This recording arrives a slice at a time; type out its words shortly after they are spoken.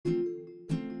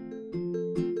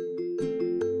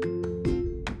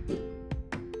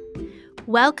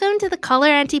Welcome to the Color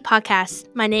Auntie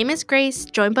podcast. My name is Grace,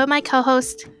 joined by my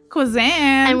co-host, Kuzan.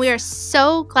 And we are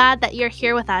so glad that you're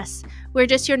here with us. We're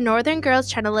just your northern girls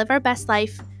trying to live our best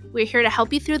life. We're here to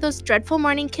help you through those dreadful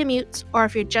morning commutes, or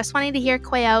if you're just wanting to hear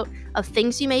Quay out of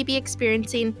things you may be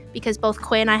experiencing, because both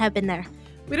Quay and I have been there.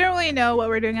 We don't really know what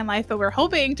we're doing in life, but we're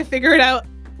hoping to figure it out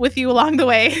with you along the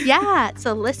way. Yeah,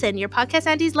 so listen, your podcast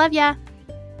aunties love ya.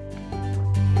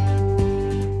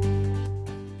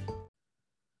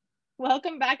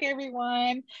 Welcome back,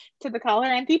 everyone, to the Color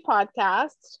Auntie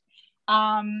podcast.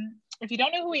 If you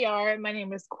don't know who we are, my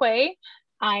name is Quay.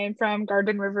 I am from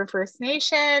Garden River First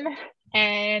Nation,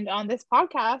 and on this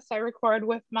podcast, I record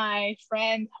with my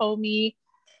friend, homie,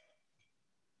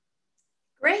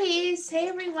 Grace. Hey,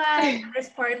 everyone. I'm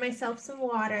just pouring myself some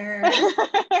water.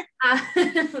 I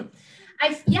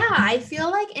feel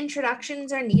like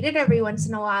introductions are needed every once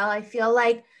in a while. I feel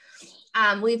like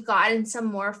we've gotten some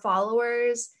more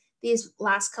followers these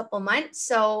last couple months.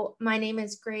 So my name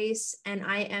is Grace, and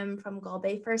I am from Gull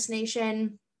Bay First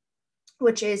Nation,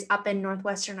 which is up in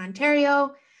northwestern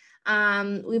Ontario.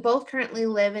 We both currently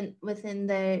live within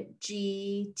the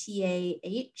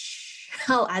GTAH.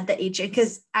 I'll add the H in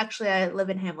because actually I live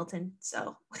in Hamilton,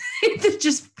 so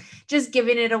just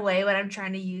giving it away when I'm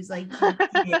trying to use like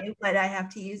GTA, but I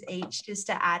have to use H just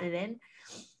to add it in.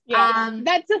 Yeah,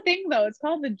 that's the thing though. It's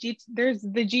called there's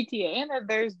the GTA and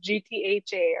there's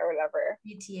GTHA or whatever.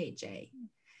 GTHA.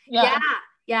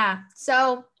 Yeah.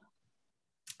 So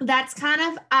that's kind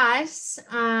of us.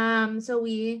 So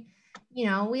we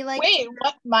like. Wait,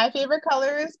 what? My favorite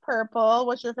color is purple.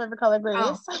 What's your favorite color,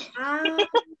 Grace? I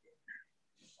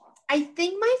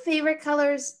think my favorite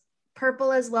color is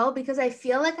purple as well, because I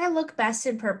feel like I look best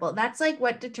in purple. That's like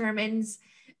what determines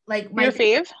like your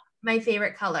fave? My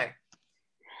favorite color.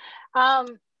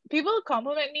 People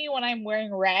compliment me when I'm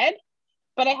wearing red,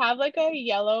 but I have like a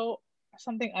yellow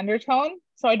something undertone,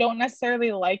 so I don't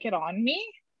necessarily like it on me.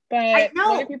 But I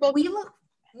know we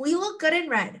look good in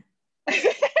red.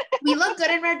 We look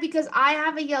good in red because I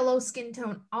have a yellow skin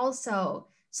tone also.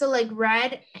 So like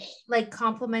red like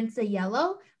complements the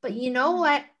yellow, but you know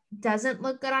what doesn't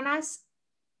look good on us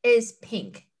is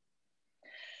pink.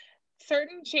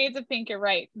 Certain shades of pink, you're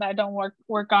right, that don't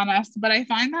work on us, but I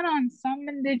find that on some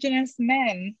Indigenous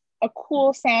men, a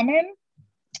cool salmon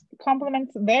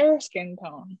complements their skin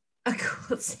tone. A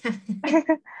cool salmon.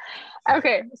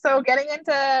 Okay, so getting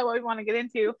into what we want to get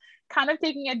into, kind of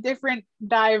taking a different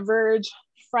diverge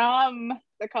from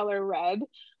the color red,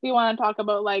 we want to talk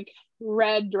about like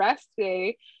Red Dress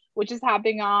Day, which is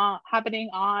happening on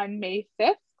May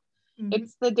 5th.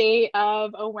 It's the day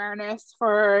of awareness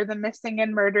for the missing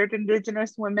and murdered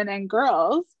Indigenous women and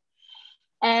girls.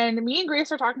 And me and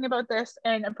Grace are talking about this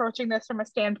and approaching this from a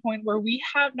standpoint where we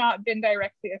have not been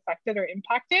directly affected or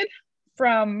impacted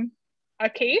from a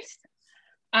case.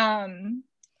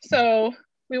 So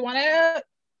we want to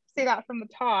say that from the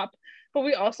top, but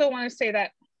we also want to say that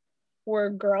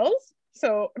we're girls.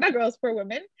 So not girls, we're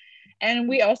women. And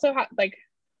we also have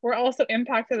we're also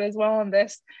impacted as well on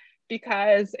this,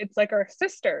 because it's like our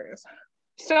sisters.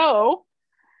 So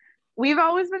we've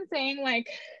always been saying like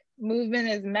movement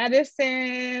is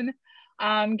medicine,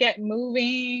 get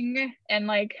moving and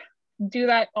like do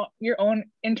that your own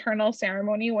internal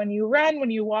ceremony when you run,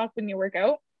 when you walk, when you work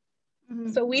out.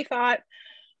 So we thought,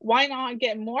 why not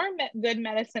get more good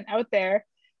medicine out there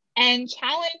and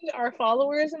challenge our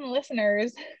followers and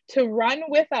listeners to run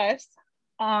with us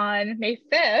on May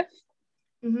 5th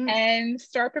and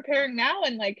start preparing now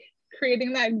and like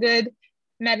creating that good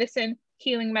medicine,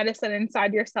 healing medicine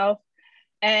inside yourself,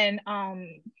 and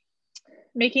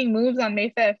making moves on May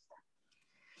 5th.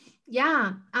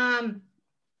 Yeah.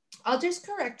 I'll just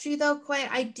correct you though, Quay.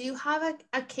 I do have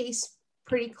a case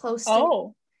pretty close to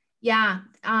me. Yeah.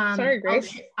 Sorry,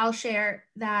 Grace. I'll share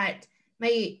that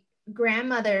my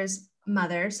grandmother's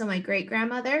mother, so my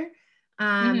great-grandmother,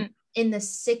 in the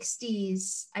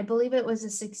 60s, I believe it was the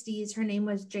 60s, her name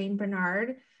was Jane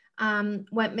Bernard,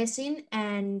 went missing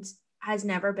and has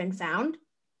never been found.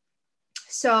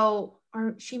 So,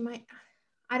 or she might,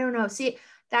 I don't know. See,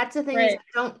 that's the thing, right. Is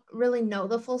I don't really know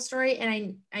the full story,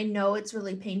 and I know it's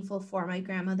really painful for my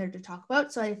grandmother to talk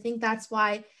about. So I think that's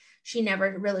why she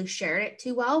never really shared it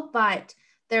too well. But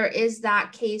there is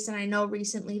that case, and I know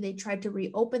recently they tried to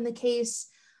reopen the case,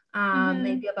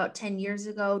 maybe about 10 years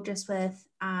ago, just with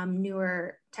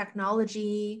newer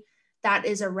technology that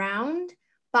is around.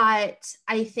 But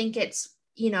I think it's,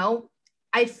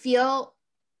 I feel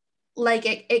like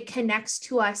it connects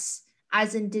to us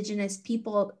as Indigenous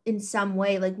people in some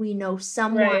way. Like we know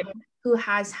someone who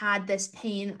has had this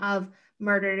pain of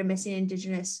murdered and missing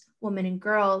Indigenous women and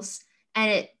girls,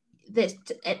 and this,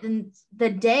 the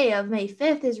day of May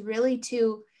 5th is really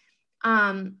to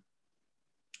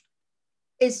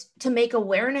make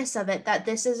awareness of it, that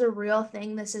this is a real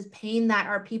thing. This is pain that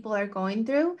our people are going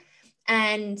through.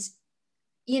 And,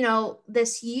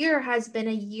 this year has been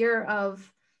a year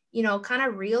of, kind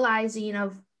of realizing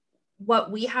of what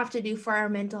we have to do for our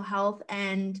mental health.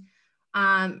 And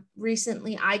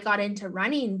recently I got into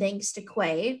running thanks to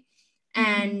Quay.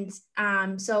 And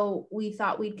so we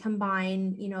thought we'd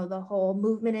combine, the whole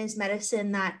movement is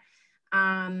medicine that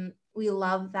we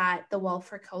love that the Well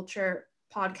for Culture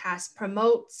podcast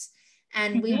promotes.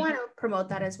 And we want to promote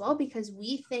that as well, because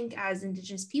we think as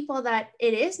Indigenous people that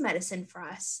it is medicine for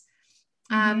us.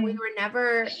 We were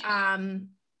never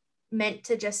meant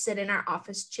to just sit in our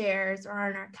office chairs or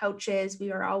on our couches. We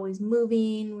were always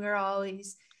moving. We were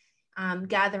always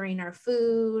gathering our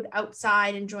food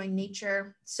outside, enjoying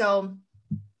nature. So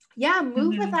yeah,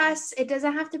 move with us. It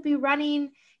doesn't have to be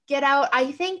running. Get out.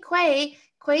 I think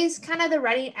Quay's kind of the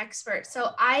running expert. So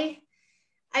I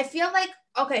feel like,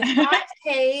 okay,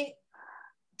 5K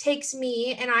takes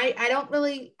me, and I don't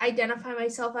really identify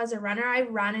myself as a runner. I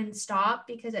run and stop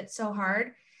because it's so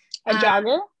hard. A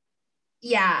jogger?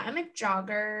 Yeah, I'm a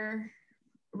jogger.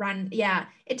 Run. Yeah,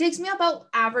 it takes me about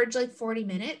average like 40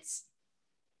 minutes.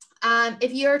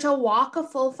 If you were to walk a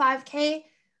full 5K,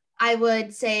 I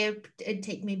would say it'd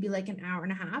take maybe like an hour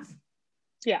and a half.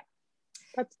 Yeah,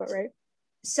 that's about right.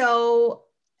 So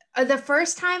the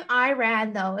first time I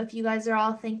ran, though, if you guys are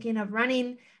all thinking of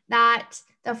running, that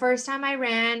the first time I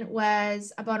ran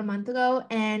was about a month ago,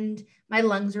 and my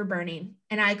lungs were burning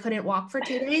and I couldn't walk for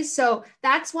 2 days. So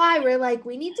that's why we're like,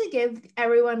 we need to give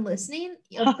everyone listening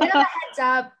a bit of a heads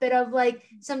up, bit of like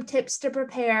some tips to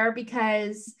prepare,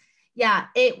 because yeah,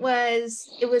 it was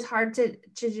hard to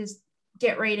just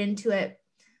get right into it.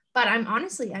 But I'm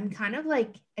kind of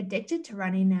like addicted to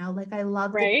running now. Like I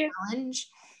love the challenge.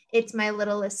 It's my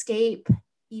little escape,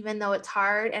 even though it's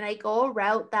hard. And I go a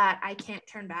route that I can't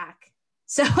turn back.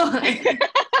 So, well,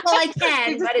 I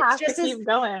can, but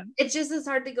it's just as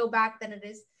hard to go back than it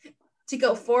is to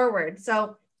go forward.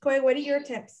 So, Quay, what are your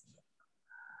tips?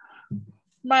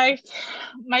 My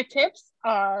tips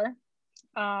are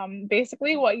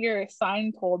basically what your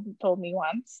sign told me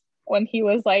once, when he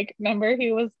was like, remember,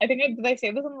 did I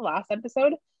say this in the last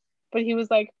episode? But he was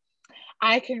like,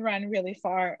 I can run really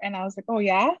far. And I was like, oh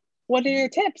yeah? What are your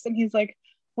tips? And he's like,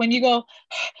 when you go,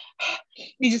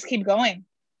 you just keep going.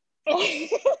 And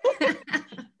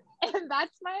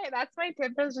that's my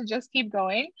tip, is to just keep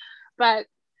going. But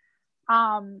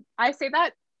I say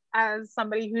that as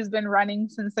somebody who's been running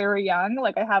since they were young.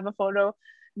 Like I have a photo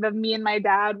of me and my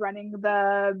dad running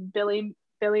the Billy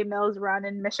Mills run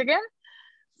in Michigan.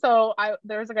 So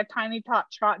there was like a tiny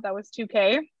trot that was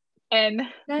 2K, and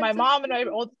my mom and I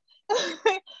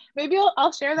maybe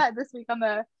I'll share that this week on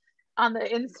the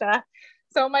Insta.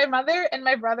 So my mother and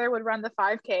my brother would run the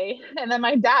 5K, and then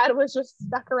my dad was just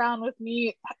stuck around with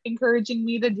me, encouraging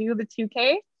me to do the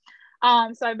 2K.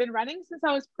 So I've been running since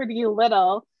I was pretty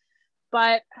little,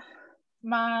 but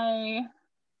the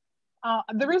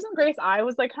reason, Grace, I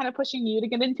was like kind of pushing you to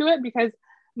get into it, because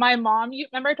my mom, you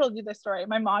remember I told you this story,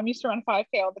 my mom used to run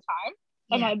 5K all the time.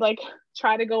 And I'd like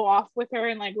try to go off with her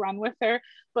and like run with her.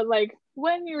 But like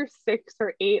when you're 6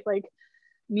 or 8, like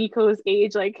Nico's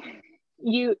age, like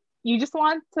you just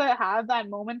want to have that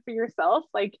moment for yourself,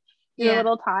 like your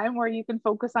little time where you can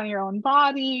focus on your own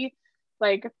body.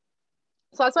 Like,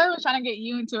 so that's why I was trying to get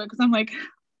you into it, because I'm like,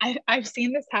 I've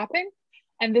seen this happen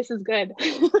and this is good.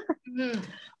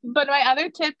 But my other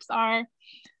tips are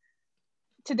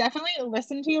to definitely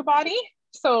listen to your body.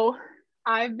 So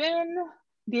I've been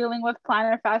dealing with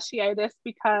plantar fasciitis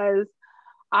because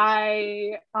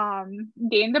I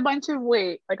gained a bunch of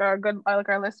weight. Like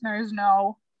our listeners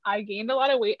know, I gained a lot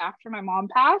of weight after my mom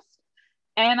passed,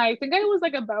 and I think it was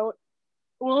like it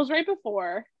was right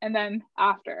before and then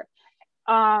after.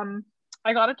 I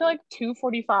got up to like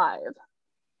 245,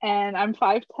 and I'm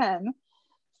 5'10",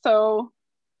 so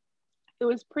it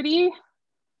was pretty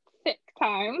thick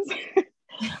times.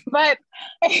 But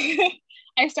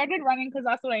I started running because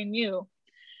that's what I knew.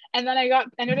 And then I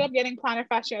ended up getting plantar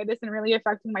fasciitis and really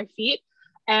affecting my feet.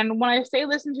 And when I say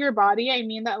listen to your body, I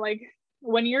mean that like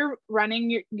when you're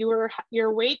running,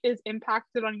 your weight is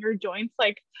impacted on your joints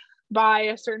like by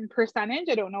a certain percentage.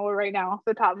 I don't know it right now off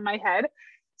the top of my head.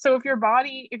 So if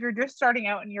you're just starting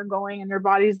out and you're going and your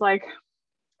body's like,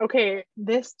 okay,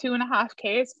 this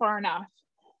 2.5K is far enough,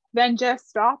 then just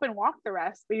stop and walk the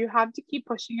rest. But you have to keep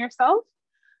pushing yourself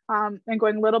and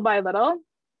going little by little.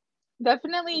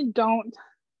 Definitely don't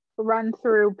run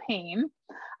through pain.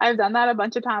 I've done that a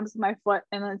bunch of times with my foot,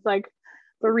 and it's like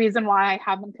the reason why I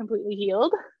haven't completely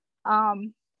healed.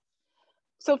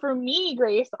 So for me,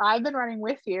 Grace, I've been running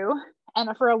with you,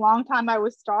 and for a long time I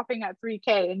was stopping at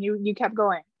 3K, and you kept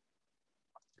going.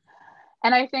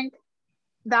 And I think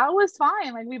that was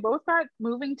fine. Like we both got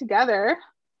moving together.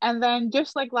 And then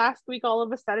just like last week, all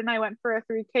of a sudden I went for a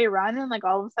 3K run, and like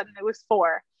all of a sudden it was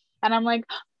 4. And I'm like,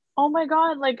 oh my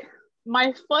God, like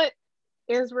my foot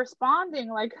is responding.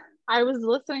 Like I was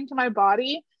listening to my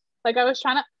body. Like I was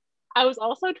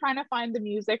also trying to find the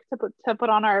music to put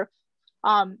on our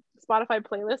Spotify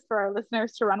playlist for our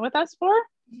listeners to run with us for.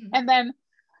 Mm-hmm. And then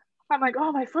I'm like,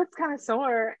 oh, my foot's kind of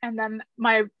sore. And then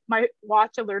my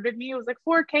watch alerted me. It was like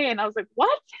 4K. And I was like,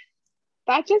 what?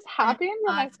 That just happened?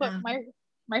 That's awesome. And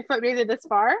my foot made it this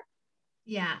far?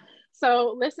 Yeah.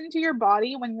 So listen to your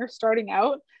body when you're starting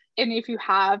out. And if you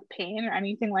have pain or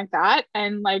anything like that,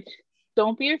 and like,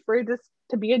 don't be afraid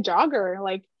to be a jogger.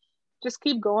 Like, just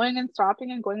keep going and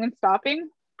stopping and going and stopping.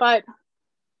 But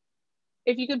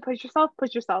if you can push yourself,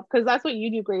 because that's what you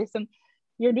do, Grace, and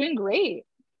you're doing great.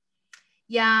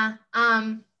 Yeah.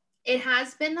 It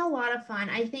has been a lot of fun.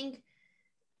 I think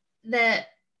that,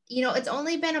 it's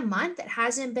only been a month. It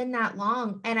hasn't been that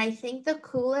long. And I think the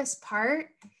coolest part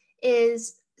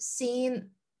is seeing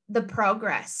the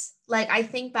progress. Like I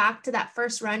think back to that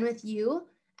first run with you,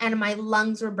 and my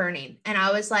lungs were burning, and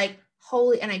I was like,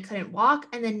 holy, and I couldn't walk.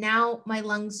 And then now my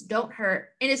lungs don't hurt.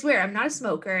 And it's weird. I'm not a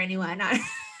smoker anyway.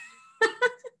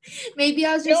 Maybe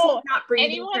I was just not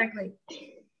breathing correctly.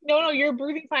 No, you're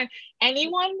breathing fine.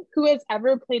 Anyone who has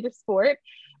ever played a sport,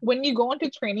 when you go into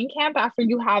training camp after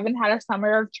you haven't had a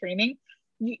summer of training,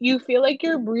 you feel like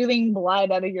you're breathing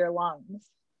blood out of your lungs.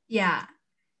 Yeah.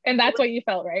 And that's what you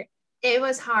felt, right? It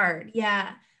was hard.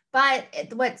 Yeah. But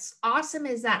what's awesome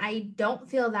is that I don't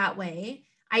feel that way.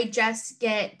 I just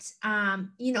get,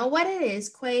 you know what it is,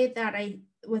 Quay, that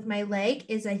with my leg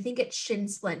is I think it's shin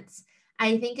splints.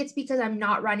 I think it's because I'm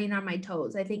not running on my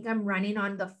toes. I think I'm running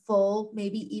on the full,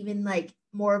 maybe even like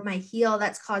more of my heel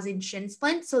that's causing shin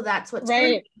splints. So that's what's right.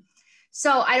 hurting.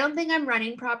 So I don't think I'm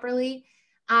running properly.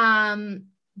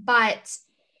 But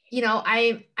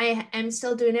I am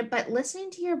still doing it, but listening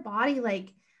to your body,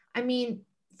 like, I mean,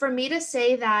 for me to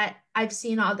say that I've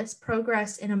seen all this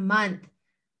progress in a month,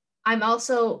 I'm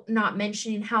also not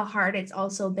mentioning how hard it's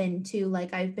also been too.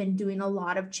 Like I've been doing a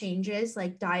lot of changes,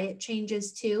 like diet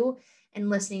changes too, and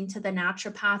listening to the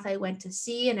naturopath I went to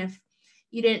see. And if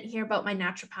you didn't hear about my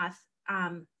naturopath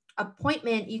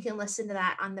appointment, you can listen to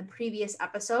that on the previous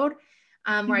episode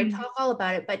where I talk all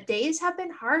about it. But days have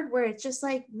been hard where it's just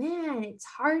like, man, it's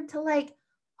hard to like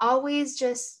always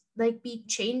just like be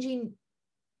changing.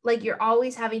 Like you're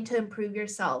always having to improve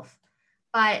yourself.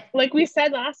 But like we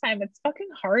said last time, it's fucking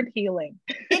hard healing.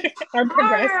 It's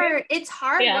hard. It's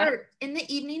hard work. In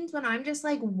the evenings when I'm just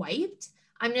like wiped,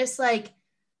 I'm just like,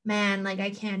 man, like I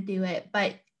can't do it.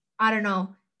 But I don't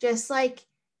know, just like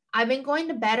I've been going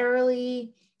to bed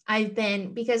early.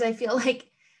 Because I feel like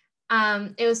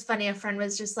it was funny. A friend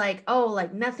was just like, oh,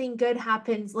 like nothing good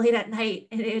happens late at night.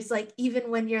 And it's like, even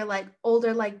when you're like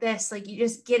older like this, like you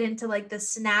just get into like the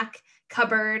snack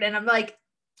cupboard. And I'm like,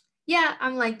 yeah,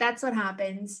 I'm like, that's what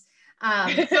happens.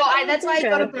 That's why I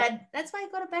go to bed. That's why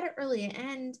I go to bed early.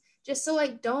 And just so I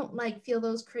don't like feel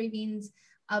those cravings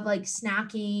of like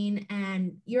snacking.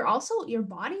 And your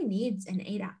body needs an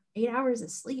 8 hours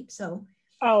of sleep. So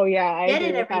I get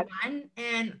it, everyone.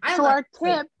 And our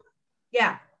tip.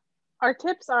 Yeah. Our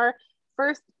tips are,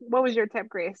 first, what was your tip,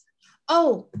 Grace?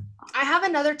 Oh, I have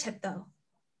another tip though.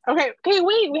 Okay,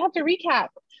 wait, we have to recap.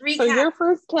 So your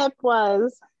first tip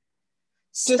was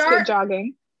just get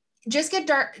jogging. Just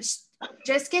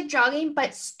get jogging,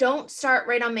 but don't start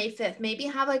right on May 5th. Maybe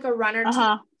have like a run or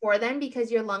two before then,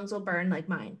 because your lungs will burn like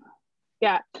mine.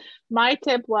 Yeah. My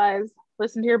tip was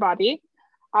listen to your body.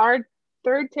 Our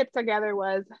third tip together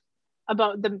was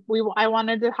about I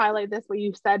wanted to highlight this, what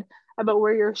you said about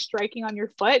where you're striking on your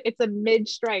foot. It's a mid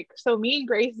strike. So me and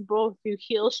Grace both do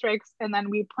heel strikes, and then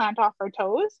we plant off our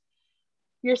toes.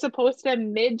 You're supposed to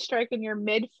mid strike in your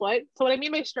mid foot. So what I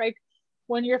mean by strike,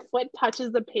 when your foot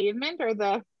touches the pavement or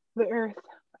the earth,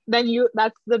 then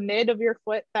that's the mid of your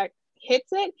foot that hits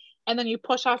it, and then you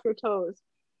push off your toes.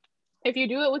 If you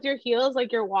do it with your heels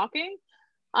like you're walking,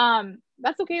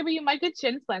 that's okay, but you might get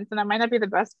shin splints, and that might not be the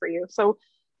best for you. So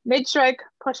mid strike,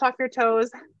 push off your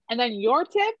toes. And then your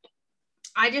tip,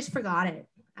 I just forgot it.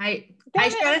 I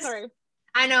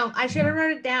know I should have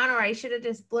wrote it down, or I should have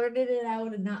just blurted it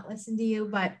out and not listened to you,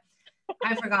 but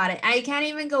I forgot it. I can't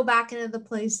even go back into the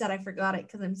place that I forgot it,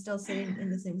 because I'm still sitting in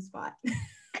the same spot.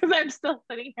 Because I'm still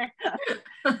sitting here.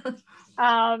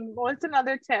 What's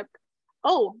another tip?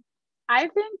 Oh, I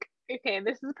think, okay,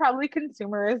 this is probably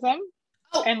consumerism.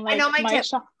 Oh, and like, I know my tip.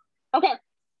 Okay.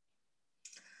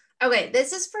 Okay,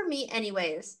 this is for me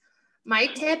anyways. My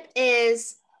tip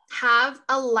is have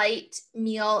a light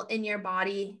meal in your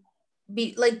body.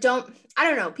 Be like, I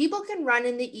don't know. People can run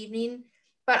in the evening,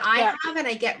 but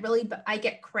I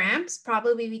get cramps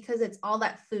probably because it's all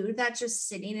that food that's just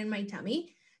sitting in my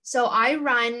tummy. So I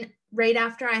run right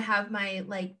after I have my,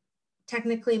 like,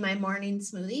 technically my morning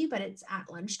smoothie, but it's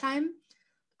at lunchtime.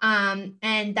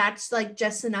 And that's like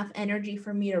just enough energy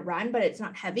for me to run, but it's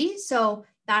not heavy. So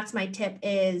that's my tip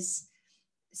is,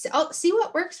 see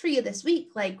what works for you this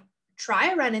week. Like,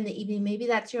 try a run in the evening. Maybe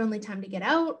that's your only time to get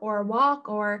out or walk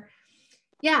or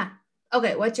yeah.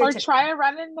 Okay, what's your tip? Try a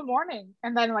run in the morning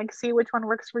and then like see which one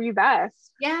works for you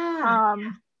best. Yeah.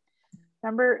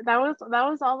 Remember that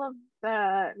was all of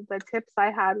the tips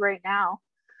I had right now.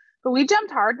 But we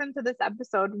jumped hard into this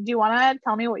episode. Do you want to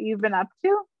tell me what you've been up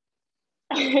to?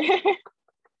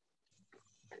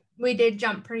 We did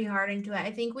jump pretty hard into it.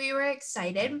 I think we were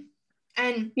excited.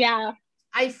 And yeah,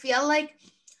 I feel like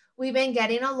we've been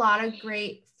getting a lot of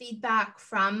great feedback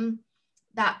from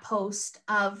that post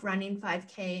of running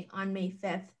 5K on May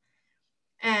 5th.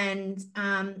 And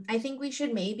I think we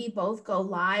should maybe both go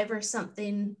live or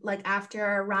something, like after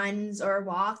our runs or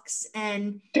walks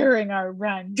and during our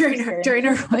runs. During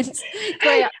our runs.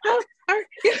 Hey,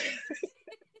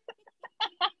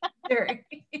 during.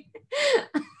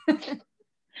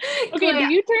 Okay,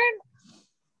 do you turn?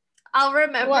 I'll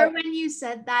remember when you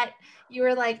said that you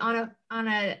were like on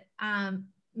a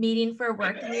meeting for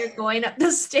work and you're going up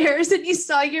the stairs and you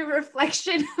saw your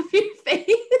reflection of your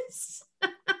face.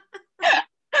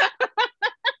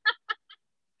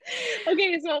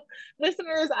 Okay, so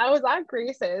listeners, I was at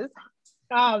Grace's,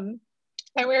 and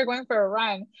we were going for a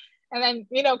run, and then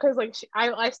because like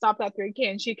I stopped at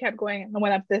 3K and she kept going and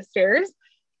went up the stairs.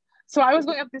 So I was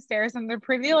going up the stairs and they're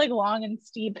pretty like long and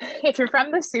steep. If you're from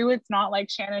the Soo, it's not like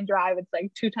Shannon Drive. It's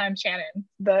like 2 times Shannon,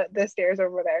 the stairs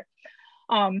over there.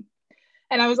 And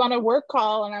I was on a work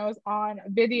call and I was on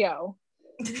video.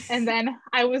 And then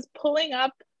I was pulling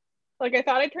up, like I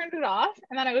thought I turned it off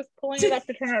and then I was pulling it up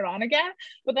to turn it on again.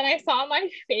 But then I saw my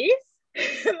face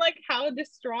and like how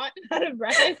distraught and out of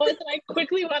breath I was. And I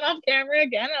quickly went off camera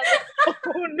again. I was like,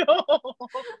 oh no.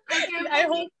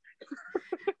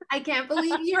 I can't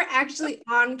believe you're actually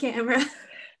on camera.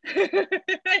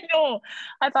 I know.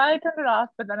 I thought I turned it off,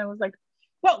 but then it was like,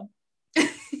 whoa.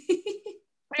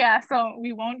 Yeah, so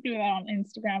we won't do that on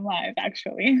Instagram Live,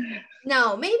 actually.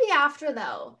 No, maybe after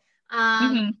though.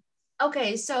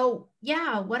 Okay, so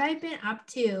yeah, what I've been up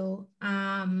to,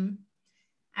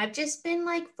 I've just been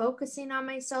like focusing on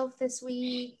myself this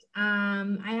week.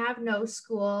 I have no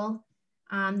school.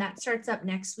 That starts up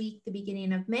next week, the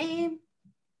beginning of May.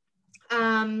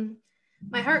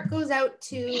 My heart goes out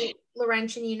to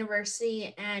Laurentian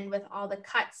University and with all the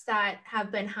cuts that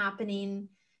have been happening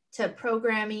to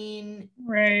programming,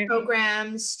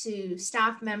 programs, to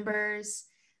staff members.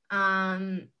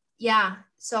 Yeah,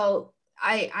 so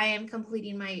I am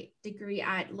completing my degree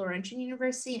at Laurentian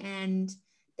University and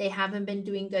they haven't been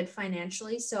doing good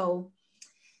financially. So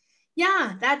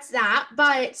yeah, that's that.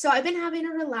 But so I've been having a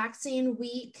relaxing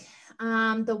week.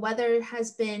 The weather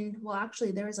has been, well,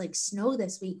 actually there was like snow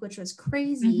this week, which was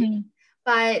crazy.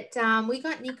 But we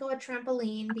got Nico a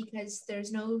trampoline because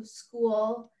there's no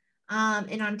school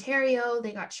in Ontario.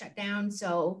 They got shut down.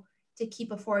 So to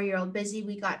keep a 4-year-old busy,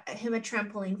 we got him a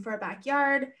trampoline for a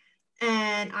backyard.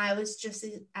 And I was just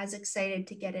as excited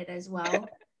to get it as well.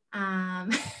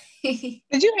 Did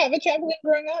you have a trampoline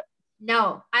growing up?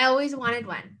 No, I always wanted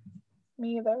one.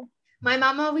 Me either. My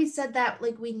mom always said that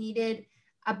like we needed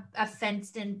a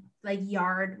fenced in like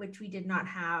yard, which we did not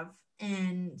have,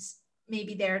 and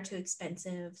maybe they're too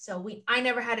expensive. So I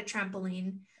never had a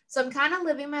trampoline. So I'm kind of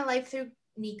living my life through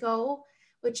Nico,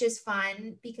 which is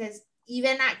fun because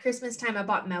even at Christmas time I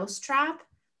bought Mousetrap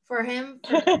for him.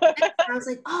 I was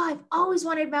like, oh, I've always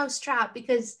wanted Mousetrap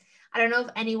because I don't know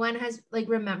if anyone has like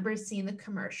remembers seeing the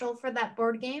commercial for that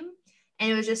board game.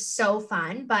 And it was just so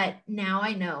fun. But now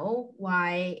I know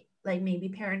why like maybe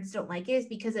parents don't like it is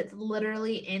because it's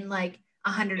literally in like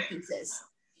 100 pieces.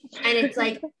 And it's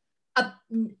like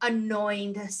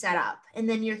annoying to set up. And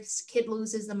then your kid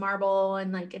loses the marble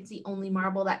and like it's the only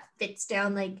marble that fits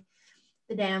down like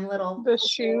the damn little the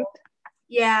chute.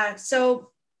 Yeah. So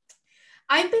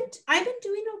I've been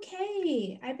doing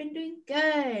okay. I've been doing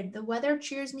good. The weather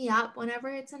cheers me up whenever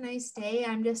it's a nice day.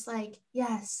 I'm just like,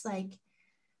 yes, like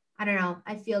I don't know.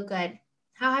 I feel good.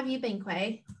 How have you been,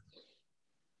 Quay?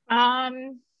 I've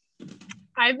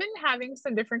been having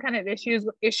some different kind of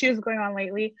issues going on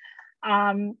lately.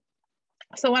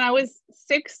 So when I was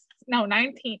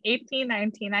 18,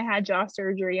 19, I had jaw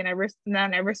surgery, and ever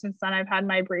since then, I've had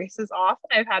my braces off.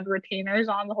 I've had retainers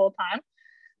on the whole time.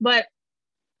 But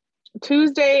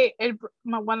Tuesday,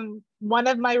 one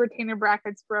of my retainer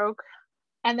brackets broke,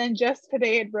 and then just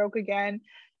today it broke again,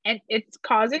 and it's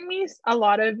causing me a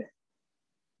lot of,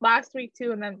 last week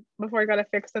too, and then before I got it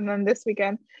fixed, and then this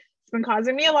weekend, it's been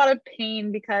causing me a lot of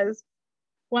pain because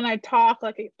when I talk,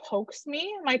 like it pokes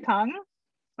me in my tongue.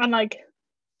 I'm like,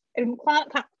 I'm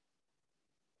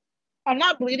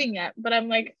not bleeding yet, but I'm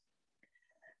like,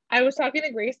 I was talking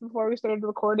to Grace before we started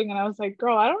recording, and I was like,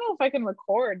 girl, I don't know if I can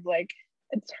record. Like,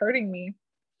 it's hurting me.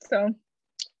 So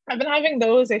I've been having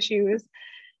those issues.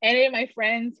 Any of my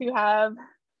friends who have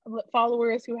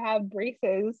followers who have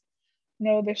braces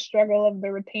know the struggle of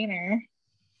the retainer.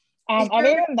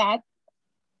 Other than that,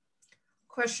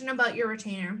 question about your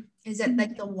retainer, is it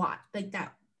like like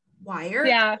that wire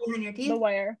behind your teeth? The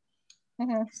wire.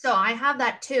 Mm-hmm. So I have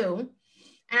that too,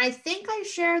 and I think I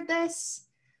shared this,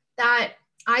 that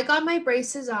I got my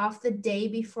braces off the day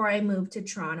before I moved to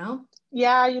Toronto.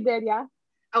 Yeah, you did. Yeah.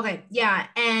 Okay. Yeah.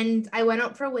 And I went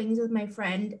out for wings with my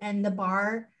friend, and the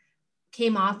bar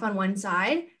came off on one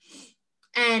side,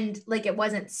 and like it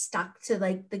wasn't stuck to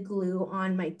like the glue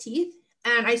on my teeth.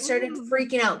 And I started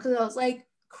freaking out because I was like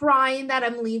crying that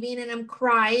I'm leaving, and I'm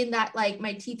crying that like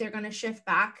my teeth are going to shift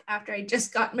back after I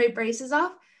just got my braces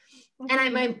off.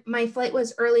 And my flight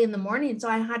was early in the morning, so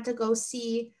I had to go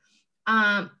see,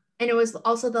 and it was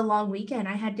also the long weekend.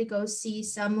 I had to go see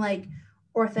some like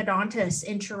orthodontist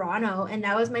in Toronto, and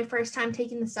that was my first time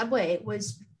taking the subway,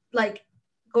 was like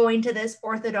going to this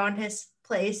orthodontist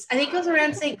place. I think it was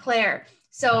around St. Clair.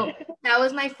 So that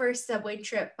was my first subway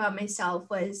trip by myself,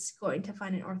 was going to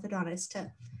find an orthodontist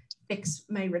to fix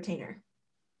my retainer.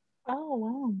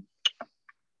 Oh,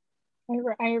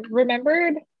 wow. I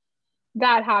remembered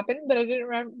that happened, but I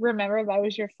didn't remember that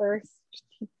was your first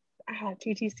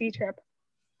TTC trip.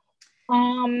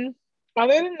 Other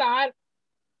than that,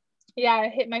 yeah, I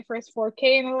hit my first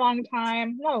 4K in a long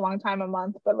time. Not a long time, a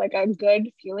month, but like a good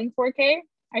feeling 4K.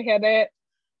 I hit it.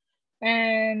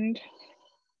 And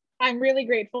I'm really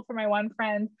grateful for my one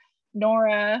friend,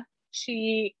 Nora.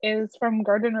 She is from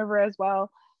Garden River as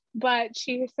well, but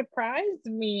she surprised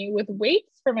me with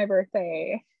weights for my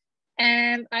birthday.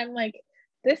 And I'm like,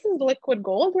 this is liquid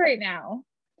gold right now.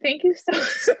 Thank you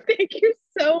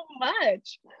so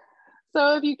much.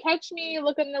 So if you catch me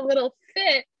looking a little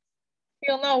fit,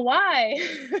 you'll know why.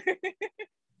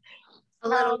 A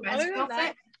little res girl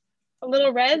fit? A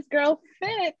little res girl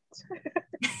fit.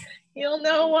 You'll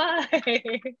know why.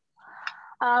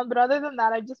 But other than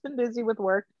that, I've just been busy with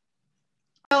work.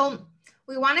 So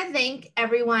we want to thank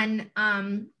everyone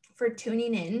for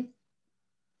tuning in.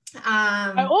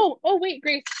 Wait,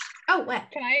 Grace. Oh, what?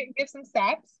 Can I give some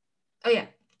stats? Oh, yeah.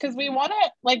 Because we want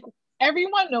to, like,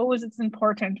 everyone knows it's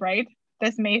important, right?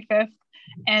 This May 5th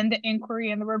and the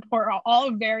inquiry and the report are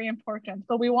all very important.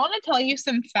 But we want to tell you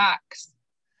some facts.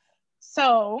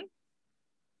 So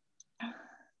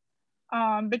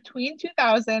between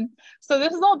 2000, so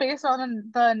this is all based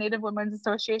on the Native Women's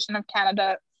Association of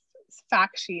Canada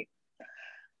fact sheet.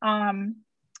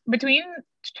 Between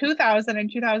 2000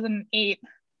 and 2008,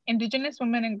 Indigenous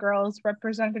women and girls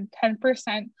represented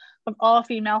 10% of all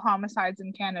female homicides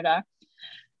in Canada.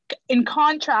 In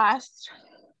contrast,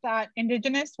 that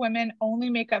Indigenous women only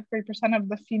make up 3% of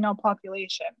the female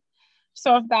population.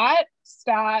 So if that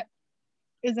stat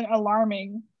isn't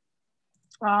alarming,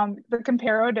 the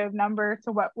comparative number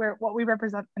to what we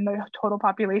represent in the total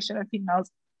population of females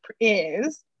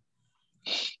is.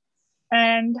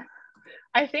 And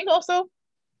I think also,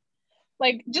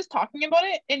 like, just talking about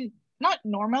it and not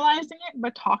normalizing it,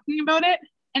 but talking about it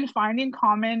and finding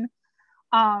common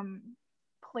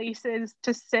places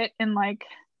to sit and like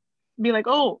be like,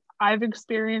 oh, I've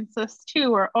experienced this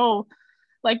too, or oh,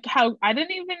 like how I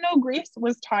didn't even know Grace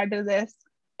was tied to this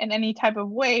in any type of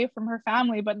way from her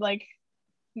family, but like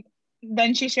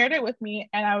then she shared it with me,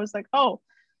 and I was like, oh,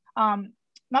 not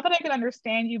that I could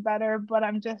understand you better, but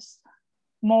I'm just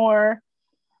more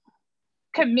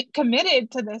committed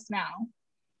to this now,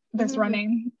 this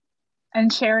running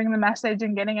and sharing the message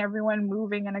and getting everyone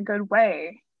moving in a good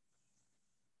way.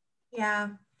 Yeah,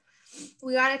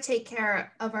 we got to take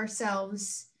care of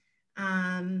ourselves,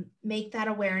 make that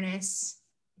awareness.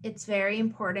 It's very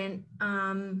important.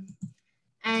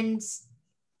 And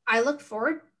I look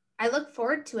forward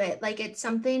to it. Like, it's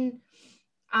something,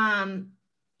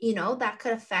 that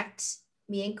could affect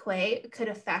me and Quay. It could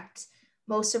affect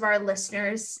most of our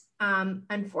listeners.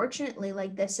 Unfortunately,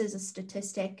 like, this is a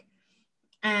statistic,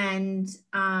 and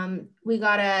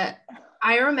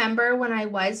I remember when I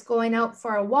was going out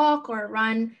for a walk or a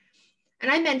run,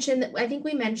 And I think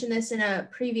we mentioned this in a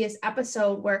previous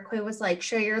episode where Quay was like,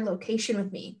 share your location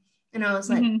with me. And I was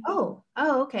like, oh,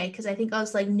 okay. Because I think I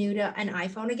was like new to an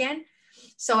iPhone again.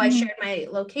 So I shared my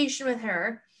location with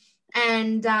her.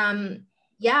 And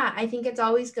yeah, I think it's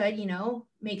always good, you know,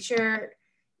 make sure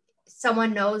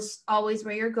someone knows always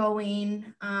where you're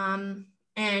going,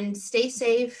 and stay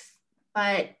safe.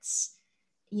 But,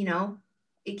 you know,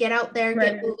 get out there,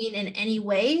 get moving in any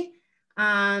way.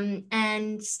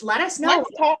 And let us know.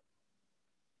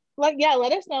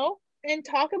 Let us know. And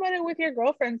talk about it with your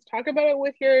girlfriends. Talk about it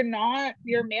with your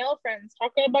male friends.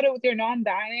 Talk about it with your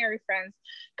non-binary friends.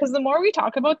 Because the more we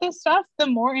talk about this stuff, the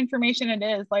more information it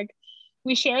is. Like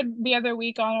we shared the other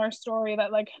week on our story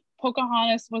that like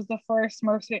Pocahontas was the first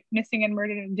missing and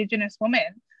murdered Indigenous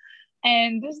woman.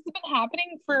 And this has been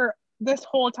happening for this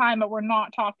whole time, but we're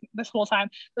not talking this whole time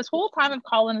of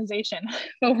colonization,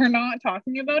 but we're not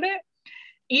talking about it.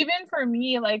 Even for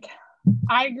me, like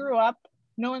I grew up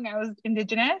knowing I was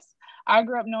Indigenous. I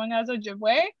grew up knowing I was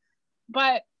Ojibwe,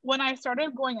 but when I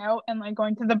started going out and like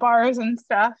going to the bars and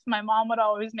stuff, my mom would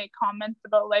always make comments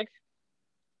about like,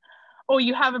 oh,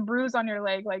 you have a bruise on your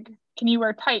leg, like, can you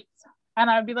wear tights?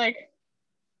 And I'd be like,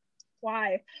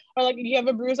 why? Or like, you have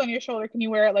a bruise on your shoulder, can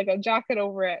you wear like a jacket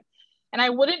over it? And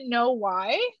I wouldn't know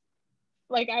why.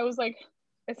 Like, I was like,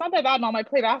 it's not that bad, Mom, I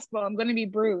play basketball, I'm going to be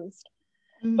bruised.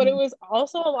 But it was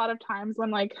also a lot of times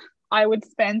when like I would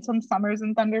spend some summers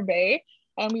in Thunder Bay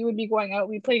and we would be going out,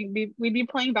 we'd be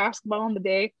playing basketball in the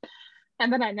day,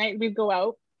 and then at night we'd go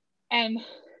out and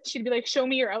she'd be like, show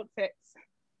me your outfits.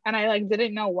 And I like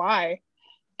didn't know why.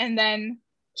 And then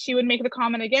she would make the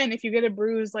comment again, if you get a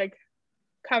bruise, like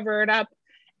cover it up.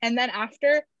 And then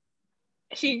after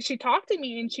she talked to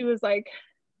me and she was like,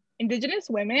 Indigenous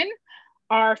women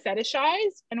are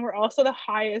fetishized and we're also the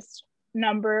highest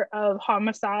number of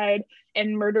homicide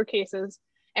and murder cases.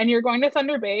 And you're going to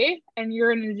Thunder Bay and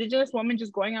you're an Indigenous woman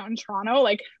just going out in Toronto,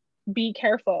 like be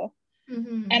careful.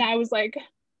 And I was like,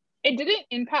 it didn't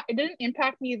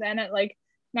impact me then at like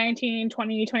 19,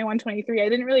 20, 21, 23. I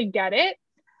didn't really get it.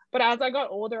 But as I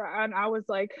got older and I was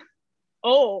like,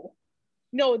 oh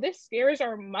no, this scares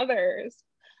our mothers.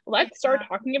 Let's start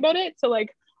talking about it. So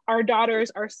like our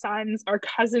daughters, our sons, our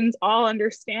cousins all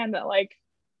understand that like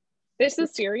this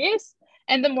is serious.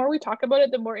 And the more we talk about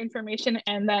it, the more information,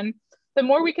 and then the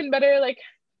more we can better like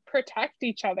protect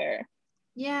each other.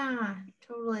 Yeah,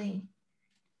 totally.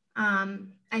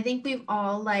 I think we've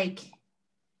all like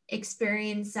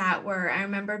experienced that, where I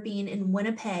remember being in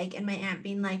Winnipeg and my aunt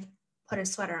being like, put a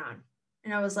sweater on.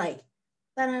 And I was like,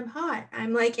 but I'm hot.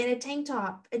 I'm like in a tank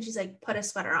top. And she's like, put a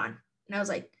sweater on. And I was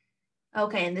like,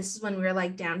 okay. And this is when we were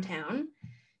like downtown.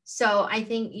 So I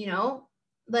think, you know,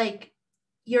 like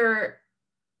your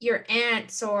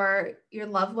aunts or your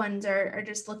loved ones are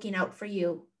just looking out for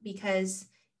you, because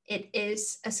it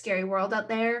is a scary world out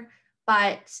there.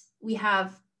 But we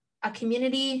have a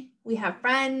community, we have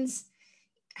friends.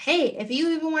 Hey, if you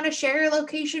even want to share your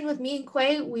location with me and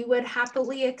Quay, we would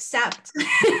happily accept.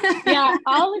 Yeah,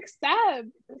 I'll accept.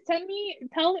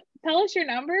 Tell us your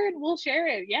number and we'll share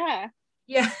it. Yeah.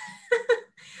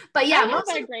 But yeah,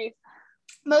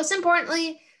 most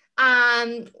importantly,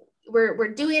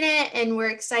 we're doing it and we're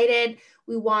excited.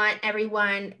 We want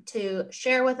everyone to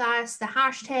share with us the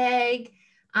hashtag.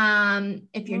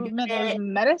 If you're movement doing it, is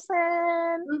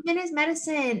medicine. Movement is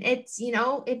medicine. It's, you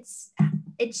know, it's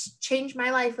changed my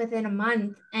life within a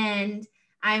month, and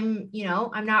I'm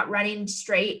not running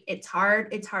straight. It's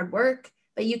hard work,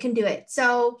 but you can do it.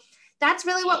 So that's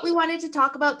really what we wanted to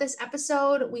talk about this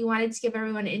episode. We wanted to give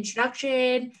everyone an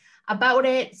introduction about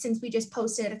it, since we just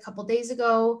posted a couple days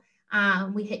ago.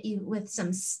 We hit you with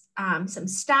some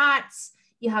stats.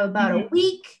 You have about a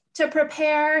week to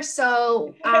prepare.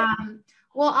 So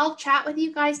I'll chat with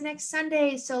you guys next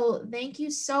Sunday. So thank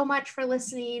you so much for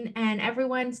listening, and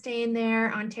everyone staying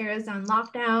there. Ontario's on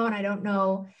lockdown. I don't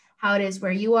know how it is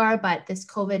where you are, but this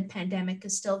COVID pandemic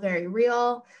is still very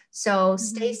real. So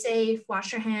stay safe,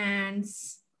 wash your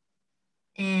hands,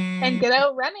 and get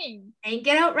out running.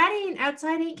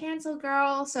 Outside ain't canceled,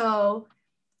 girl. So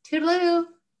toodaloo.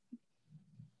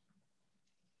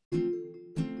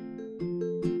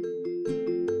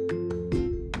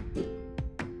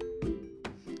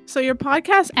 So your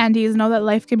podcast Andes know that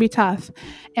life can be tough,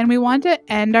 and we want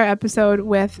to end our episode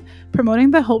with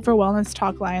promoting the Hope for Wellness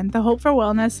talk line. The Hope for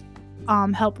Wellness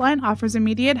helpline offers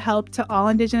immediate help to all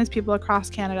Indigenous people across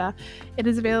Canada. It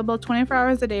is available 24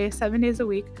 hours a day, 7 days a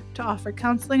week, to offer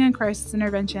counseling and crisis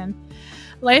intervention.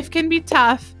 Life can be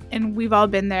tough, and we've all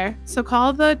been there. So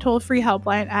call the toll-free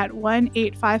helpline at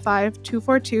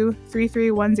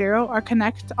 1-855-242-3310 or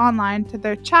connect online to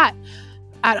their chat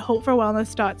at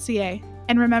hopeforwellness.ca.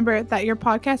 And remember that your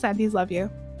podcast aunties love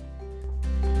you.